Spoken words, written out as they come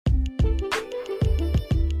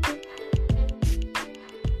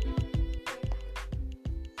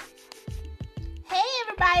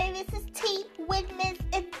everybody, this is T with Miss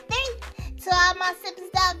Event. To all my sippers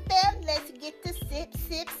out there, let's get to sip.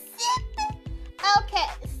 Okay,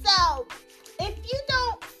 so if you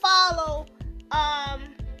don't follow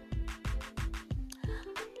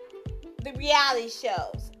the reality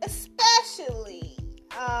shows, especially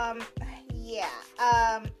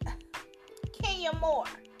Kenya Moore,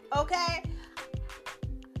 okay?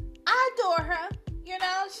 I adore her. You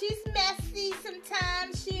know, she's messy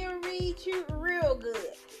sometimes. She'll read you real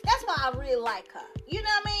good. That's why I really like her. You know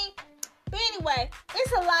what I mean? But anyway,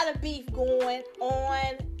 it's a lot of beef going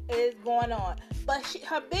on. But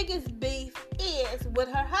her biggest beef is with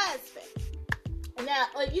her husband. Now,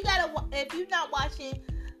 if you're not watching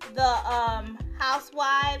the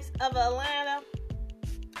Housewives of Atlanta,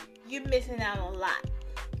 you're missing out on a lot.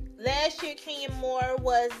 Last year, Kenya Moore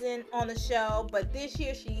wasn't on the show, but this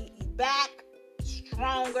year she's back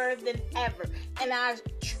stronger than ever. And I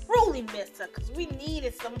truly miss her because we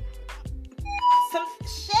needed some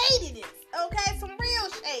shadiness, okay? Some real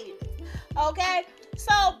shadiness, okay?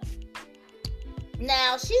 So,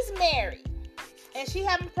 now she's married and she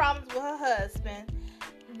having problems with her husband,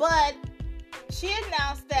 but she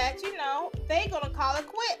announced that, they gonna call it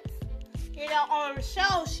quits. On the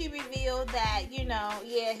show, she revealed that, he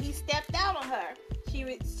stepped out on her.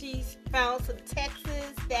 She found some texts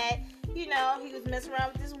that, he was messing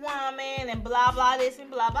around with this woman and blah, blah, this and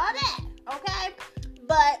blah, blah, that. Okay?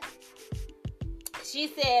 But she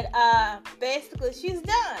said, basically, she's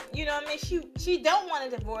done. You know what I mean? She don't want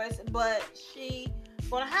a divorce, but she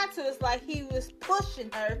gonna have to. It's like he was pushing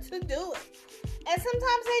her to do it. And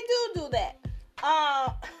sometimes they do that.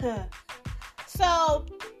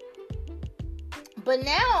 But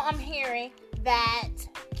now I'm hearing that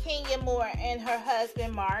Kenya Moore and her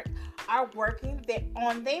husband, Mark, are working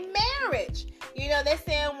on their marriage. They're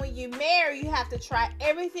saying when you marry, you have to try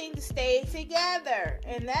everything to stay together.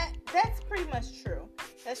 And that's pretty much true.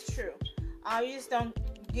 That's true. You just don't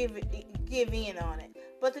give in on it.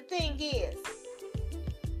 But the thing is,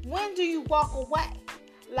 when do you walk away?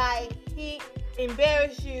 Like, he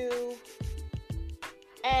embarrassed you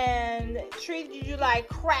and treated you like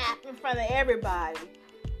crap in front of everybody.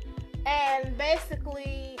 And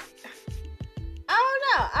basically, I don't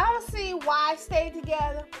know. I don't see why stay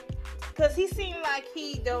together. Because he seemed like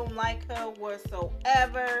he don't like her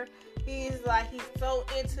whatsoever. He's so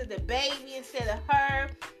into the baby instead of her.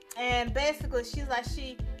 And basically, she's like,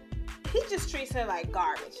 he just treats her like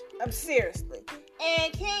garbage. I'm seriously.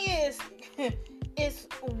 And Kenya is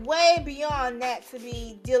way beyond that to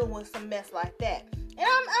be dealing with some mess like that. And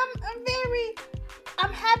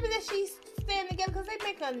I'm happy that she's staying together because they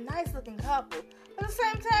make a nice looking couple. But at the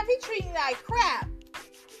same time, he treating you like crap.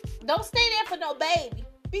 Don't stay there for no baby.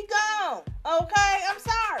 Be gone. Okay? I'm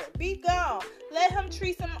sorry. Be gone. Let him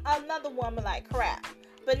treat another woman like crap.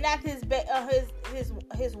 But not his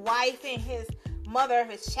wife and his mother of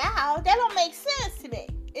his child. That don't make sense to me.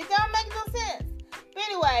 It don't make no sense. But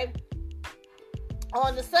anyway,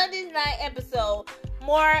 on the Sunday night episode,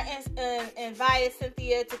 Moore invited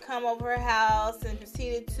Cynthia to come over her house and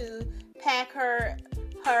proceeded to pack her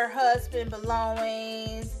husband's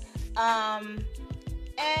belongings. And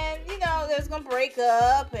they was gonna break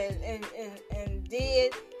up and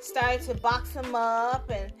did started to box him up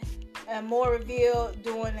and Moore revealed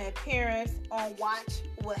during an appearance on Watch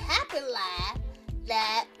What Happened Live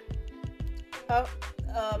that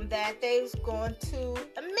that they was going to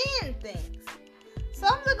amend things. So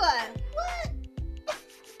I'm looking like, what?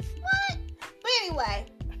 But anyway,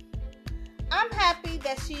 I'm happy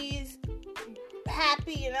that she's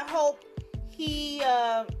happy, and I hope he.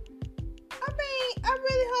 I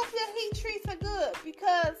really hope that he treats her good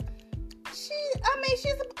because she's a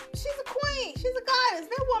queen. She's a goddess.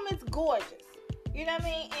 That woman's gorgeous. You know what I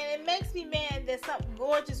mean? And it makes me mad that some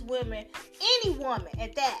gorgeous women, any woman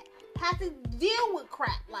at that, have to deal with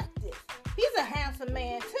crap like this. He's a handsome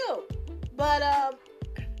man too, but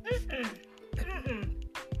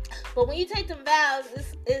but when you take them vows,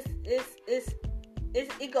 it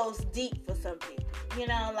goes deep for some people.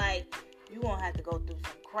 Like you won't have to go through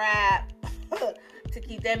some crap to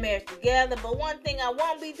keep that marriage together. But one thing I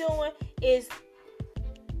won't be doing is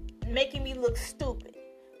making me look stupid.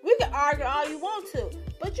 We can argue all you want to,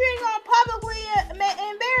 but you ain't gonna publicly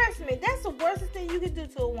embarrass me. That's the worst thing you can do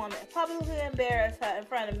to a woman. Publicly embarrass her in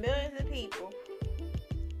front of millions of people,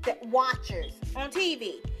 that watchers on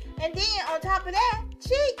TV. And then on top of that,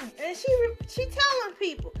 cheating. And she telling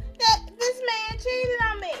people that this man cheated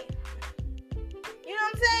on me. You know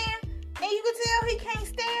what I'm saying? And you can tell he can't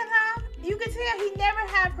stand her. You can tell he never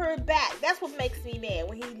have her back. That's what makes me mad,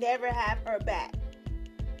 when he never have her back.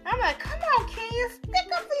 I'm like, come on, Kenya,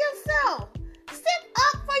 stick up for yourself. Sit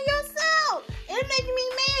up for yourself. And it making me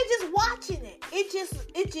mad just watching it.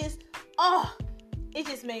 It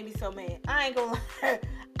just made me so mad. I ain't gonna lie.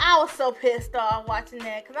 I was so pissed off watching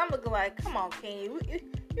that because I'm looking like, come on, King,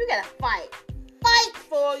 you gotta fight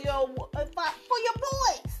for your boys.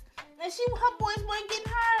 And her boys weren't getting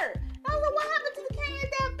hurt. I was like, what happened to the King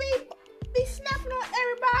that be snapping on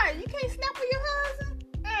everybody? You can't snap on your husband?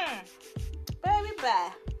 Baby,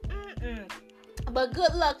 bye. But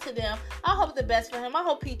good luck to them. I hope the best for him. I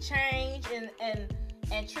hope he change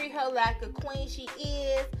and treat her like the queen she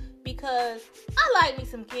is, because I like me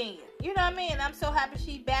some Kenya. You know what I mean? I'm so happy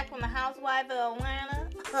she's back on the Housewives of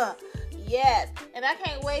Atlanta. Yes. And I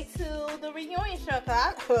can't wait till the reunion show,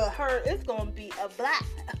 because I heard it's going to be a black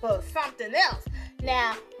or something else.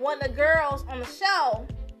 Now, one of the girls on the show,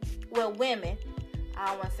 well, women, I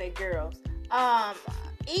don't want to say girls,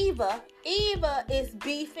 Eva is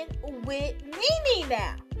beefing with Nene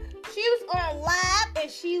now. She was on live and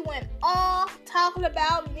she went off talking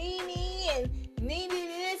about Nene and Nene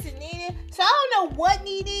this and Nene. So I don't know what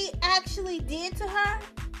Nene actually did to her,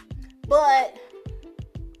 but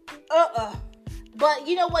but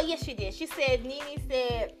you know what? Yes, she did. She said Nene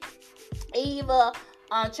said Eva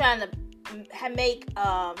trying to make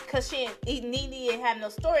because Nene didn't have no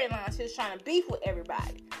storyline. She was trying to beef with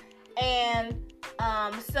everybody, and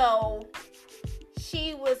so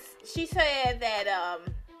she said that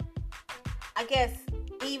I guess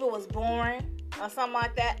Eva was boring or something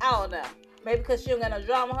like that. I don't know. Maybe because she don't got no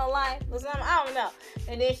drama in her life or something. I don't know.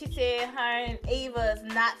 And then she said her and Eva is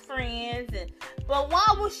not friends. But why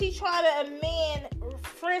would she try to amend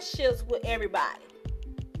friendships with everybody?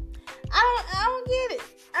 I don't get it.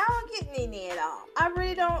 I don't get Nene at all. I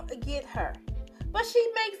really don't get her. But she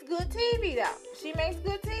makes good TV though. She makes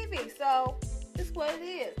good TV. So it's what it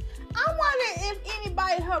is. I wonder if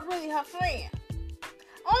anybody really her friend.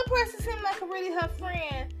 Only person seems like really her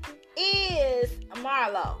friend is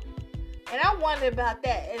Marlo. And I wonder about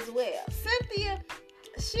that as well. Cynthia,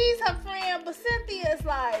 she's her friend, but Cynthia is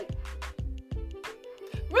like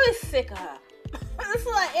really sick of her. It's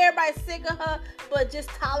like everybody's sick of her, but just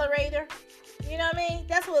tolerate her. You know what I mean?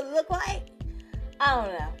 That's what it looked like. I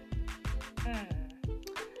don't know.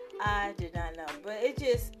 I did not know, but it's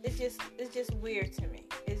just weird to me.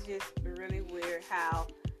 It's just really weird how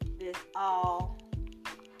this all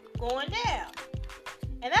going down.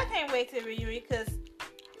 And I can't wait to reunion because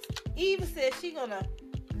Eva said she's gonna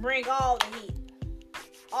bring all the heat,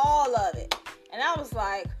 all of it. And I was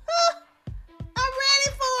like, I'm ready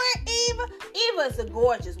for it, Eva. Eva is a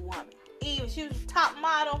gorgeous woman. Eva, she was top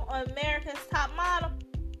model on America's Top Model.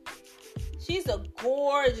 She's a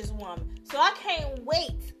gorgeous woman. So I can't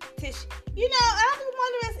wait to, I'm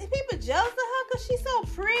wondering if people jealous of her because she's so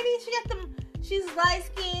pretty. She's light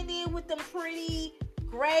skinned with them pretty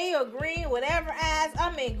gray or green, whatever eyes.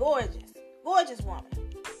 I mean, gorgeous. Gorgeous woman.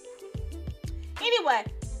 Anyway,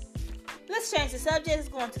 let's change the subject. Let's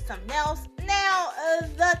go on to something else. Now,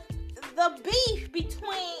 the beef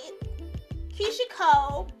between Keisha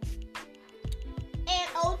Cole and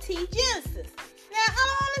OT Genasis. Now, I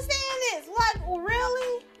don't understand this. Like,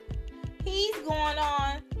 really? He's going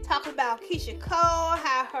on talking about Keisha Cole,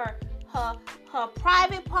 how her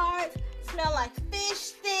private parts smell like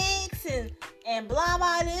fish sticks and blah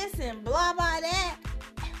blah this and blah blah that.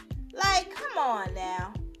 Like, come on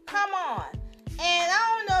now. Come on. And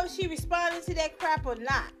I don't know if she responded to that crap or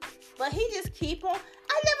not. But he just keep on.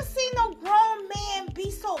 I never seen no grown man be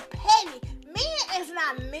so petty. Men is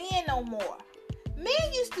not men no more.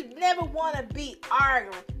 Men used to never want to be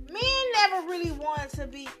arguing. Men never really wanted to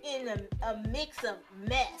be in a mix of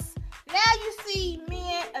mess. Now you see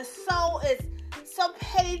men as so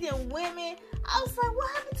petty than women. I was like, what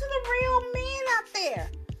happened to the real men out there?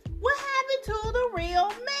 What happened to the real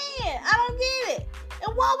man? I don't get it.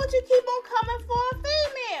 And why would you keep on coming for a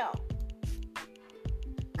female?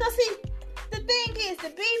 Because the thing is, the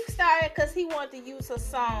beef started because he wanted to use her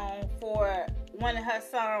song for one of her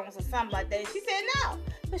songs or something like that. And she said no.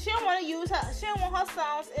 Because she don't want to use her. She don't want her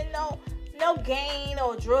songs in no gain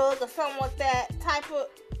or drug or something like that type of,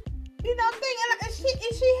 thing. And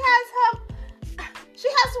she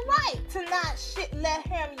has the right to not let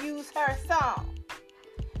him use her song.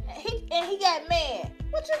 And he got mad.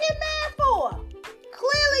 What you get mad for?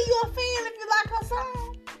 Clearly you a fan if you like her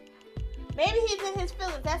song. Maybe he's in his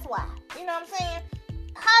feelings, that's why. You know what I'm saying?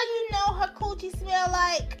 How you know her coochie smell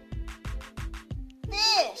like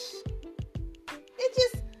fish? It's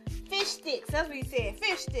just fish sticks. That's what he said.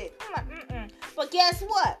 Fish sticks. I'm like, But guess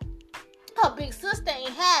what? Her big sister ain't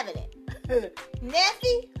having it.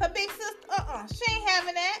 Neffy, her big sister, she ain't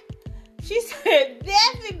having that. She said,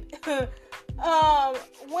 Neffy,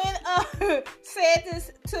 when said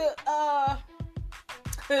this to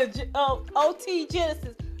OT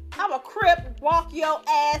Genesis, I'm a crip, walk your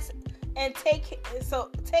ass and take care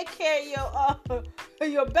of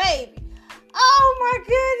your baby. Oh my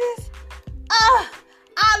goodness.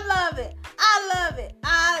 I love it.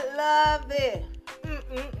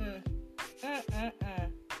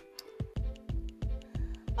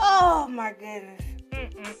 Oh my goodness.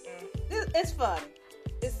 It's funny.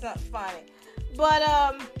 It's not funny. But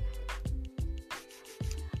I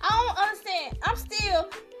don't understand. I still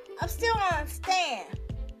don't understand.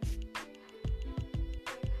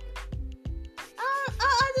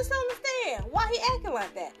 I just don't understand why he acting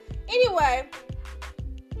like that. Anyway,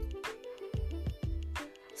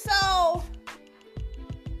 so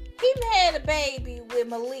he had a baby with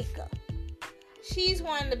Malika. She's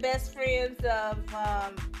one of the best friends of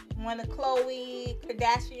one of Khloe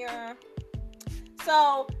Kardashian.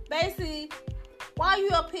 So basically, while you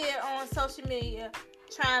up here on social media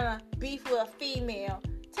trying to beef with a female,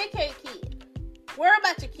 take care of your kid. Worry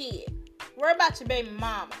about your kid. Worry about your baby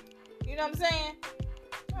mama. You know what I'm saying?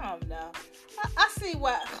 I don't know. I see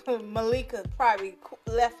why Malika probably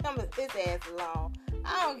left his ass alone.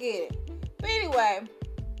 I don't get it. But anyway,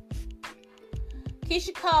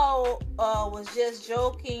 Keisha Cole was just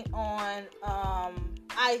joking on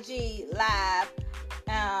IG Live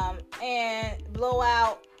and blow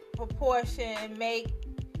out proportion, make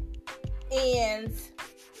ends,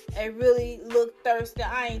 and really look thirsty.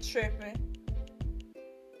 I ain't tripping.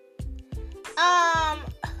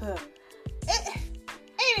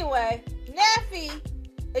 Anyway, Neffy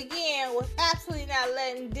again was absolutely not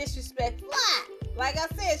letting disrespect fly. Like I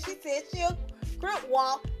said, she said she'll grip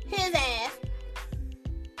walk his ass.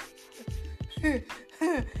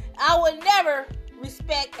 I would never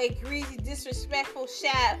respect a greasy, disrespectful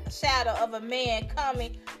shadow of a man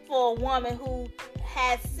coming for a woman who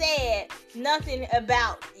has said nothing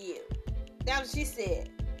about you. That's what she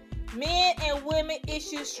said. Men and women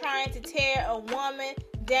issues trying to tear a woman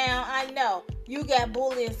down. I know you got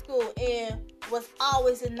bullied in school and was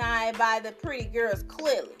always denied by the pretty girls,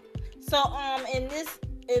 clearly. So in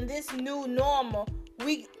this new normal,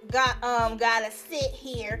 we gotta sit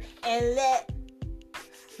here and let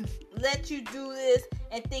you do this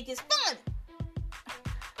and think it's funny.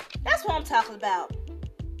 That's what I'm talking about.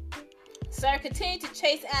 Sir, continue to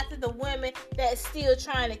chase after the women that is still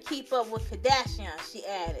trying to keep up with Kardashian, she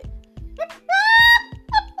added.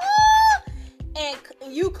 And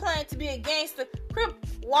you claim to be a gangster, crip,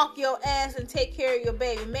 walk your ass and take care of your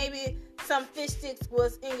baby. Maybe some fish sticks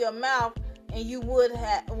was in your mouth and you would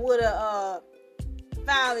have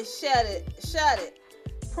finally shut it.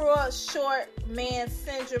 Poor short man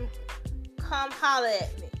syndrome. Come holler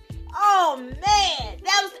at me. Oh man,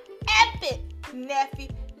 that was epic, Neffy.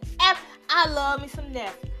 I love me some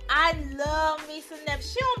Neffy.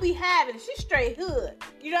 She don't be having it. She's straight hood.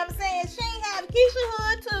 You know what I'm saying? She ain't having Keisha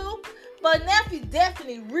hood too. But Neffy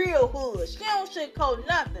definitely real hood. She don't sugarcoat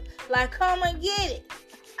nothing. Like, come and get it.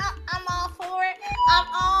 I'm all for it. I'm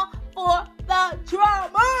all for the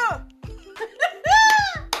drama.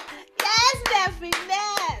 Yes, Neffy,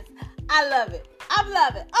 yes. I love it.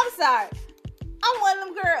 I'm sorry. I'm one of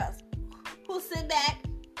them girls who sit back,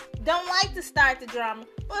 don't like to start the drama,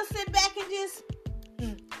 but sit back and just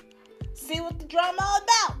see what the drama all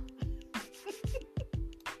about.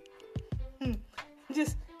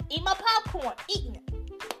 Just eat my popcorn, eating it,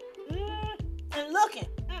 and looking.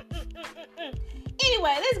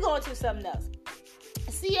 Anyway, let's go into something else.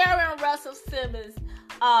 Ciara and Russell Simmons.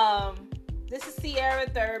 This is Ciara's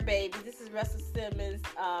third baby. This is Russell Simmons'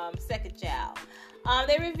 second child.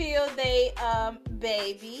 They revealed they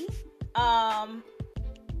baby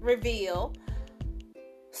reveal.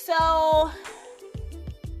 So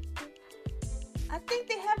I think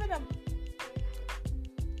they're having a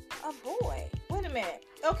boy. Wait a minute.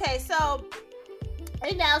 Okay, so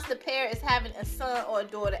they announced the pair is having a son or a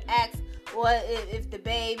daughter. Asked what if the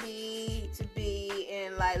baby to be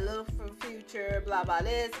in like little future, blah blah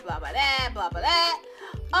this, blah blah that, blah blah that.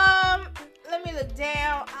 Let me look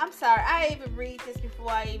down. I'm sorry, I didn't even read this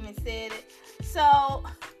before I even said it. So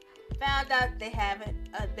found out they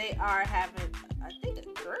are having, I think, a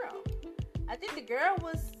girl. I think they're having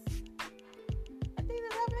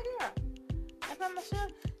a girl. If I'm not sure.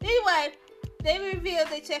 Anyway, they revealed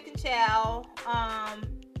their second child.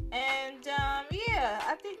 Yeah,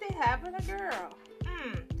 I think they're having a girl.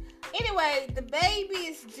 Anyway, the baby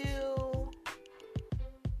is due.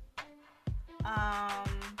 I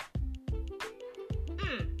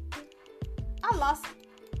lost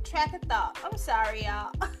track of thought. I'm sorry,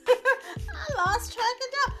 y'all. I lost track of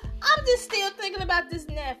thought. I'm just still thinking about this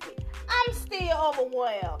Neffy. I'm still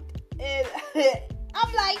overwhelmed. And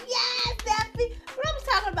I'm like, yes, Daphne. But I'm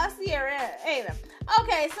talking about Ciara, ain't I?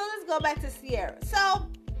 Okay, so let's go back to Ciara. So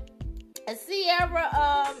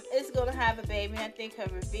Ciara is gonna have a baby. I think her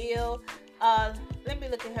reveal. Let me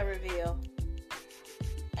look at her reveal.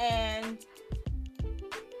 And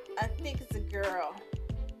I think it's a girl.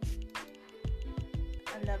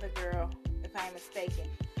 Another girl, if I'm mistaken.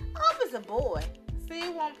 I hope it's a boy. See,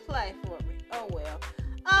 it won't play for me. Oh well.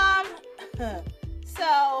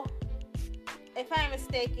 So if I'm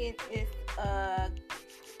mistaken, it's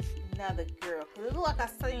another girl. Cause it look like I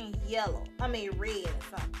seen red or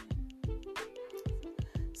something.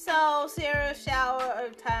 So Ciara shower or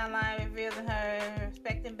timeline revealing her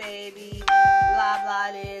expecting baby. Blah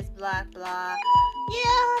blah this, blah blah. Yeah,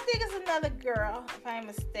 I think it's another girl, if I'm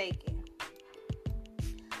mistaken.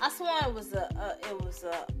 I swear it was a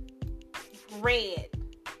red.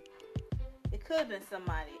 It could have been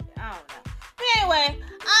somebody. I don't know. But anyway,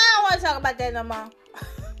 I don't want to talk about that no more.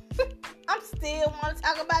 I'm still want to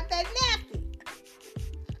talk about that nappy.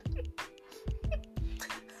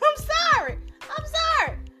 I'm sorry.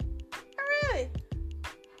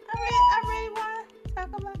 I really want to talk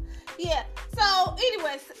about. Yeah. So,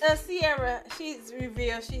 anyways, Ciara, she's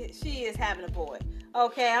revealed she is having a boy.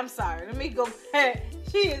 Okay, I'm sorry. Let me go back.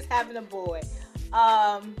 She is having a boy.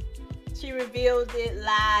 She revealed it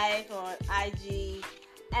live on IG,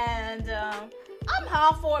 and I'm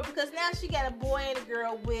all for it because now she got a boy and a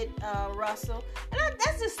girl with Russell, and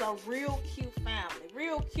that's just a real cute family.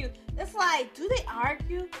 Real cute. It's like, do they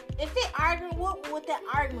argue? If they argue, what would that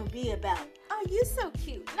argument be about? Oh, you so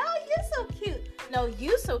cute. No, you're so cute. No,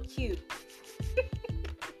 you so cute.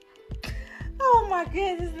 Oh my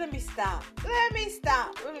goodness, let me stop. Let me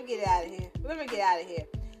get out of here.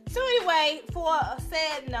 So anyway, for a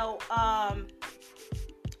sad note,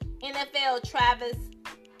 NFL Travis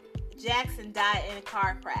Jackson died in a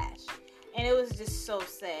car crash. And it was just so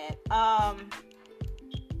sad.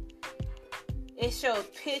 It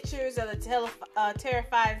showed pictures of the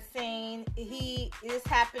terrifying scene. This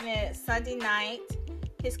happened at Sunday night.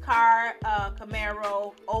 His car,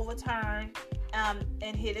 Camaro, overturned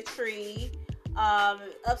and hit a tree.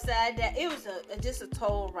 Upside down. It was just a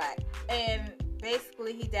total wreck. And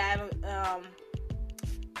basically he died,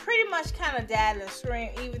 pretty much kind of died in a scream,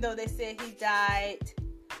 even though they said he died,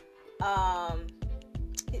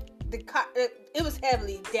 the car, it was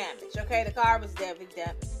heavily damaged, okay? The car was heavily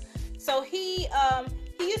damaged. So he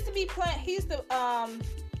used to be playing,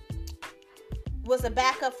 was a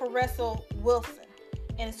backup for Russell Wilson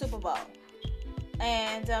in the Super Bowl.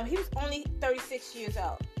 And he was only 36 years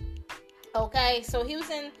old. Okay, so he was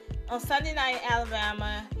on Sunday night in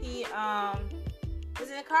Alabama. He was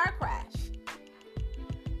in a car crash,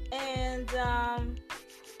 and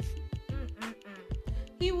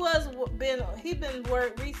he'd been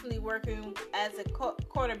recently working as a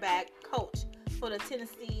quarterback coach for the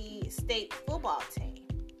Tennessee State football team.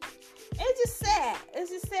 And it's just sad.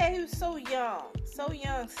 He was so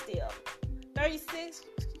young still. 36.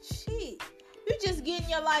 Jeez. You just getting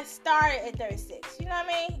your life started at 36. You know what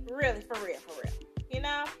I mean? Really, for real. You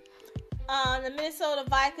know? The Minnesota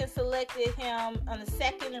Vikings selected him on the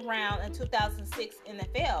second round in 2006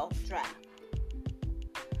 NFL draft.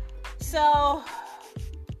 So,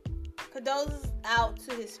 condolences out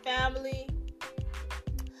to his family.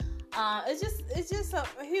 It's just a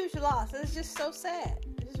huge loss. It's just so sad.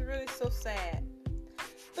 It's really so sad.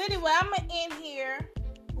 But anyway, I'm going to end here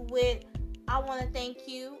with, I want to thank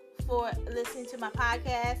you for listening to my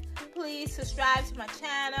podcast. Please subscribe to my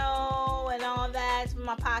channel and all that, to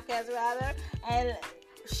my podcast rather, and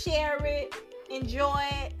share it, enjoy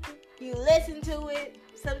it. You listen to it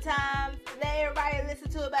sometimes. Let everybody listen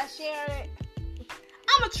to it by sharing it.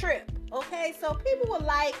 I'm a trip, okay? So people will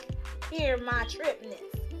like hear my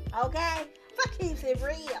tripness, okay? So I keep it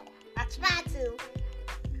real. I try to.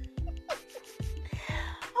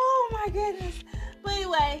 Oh my goodness. But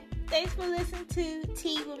anyway, thanks for listening to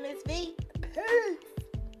Tea with Miss V. Peace.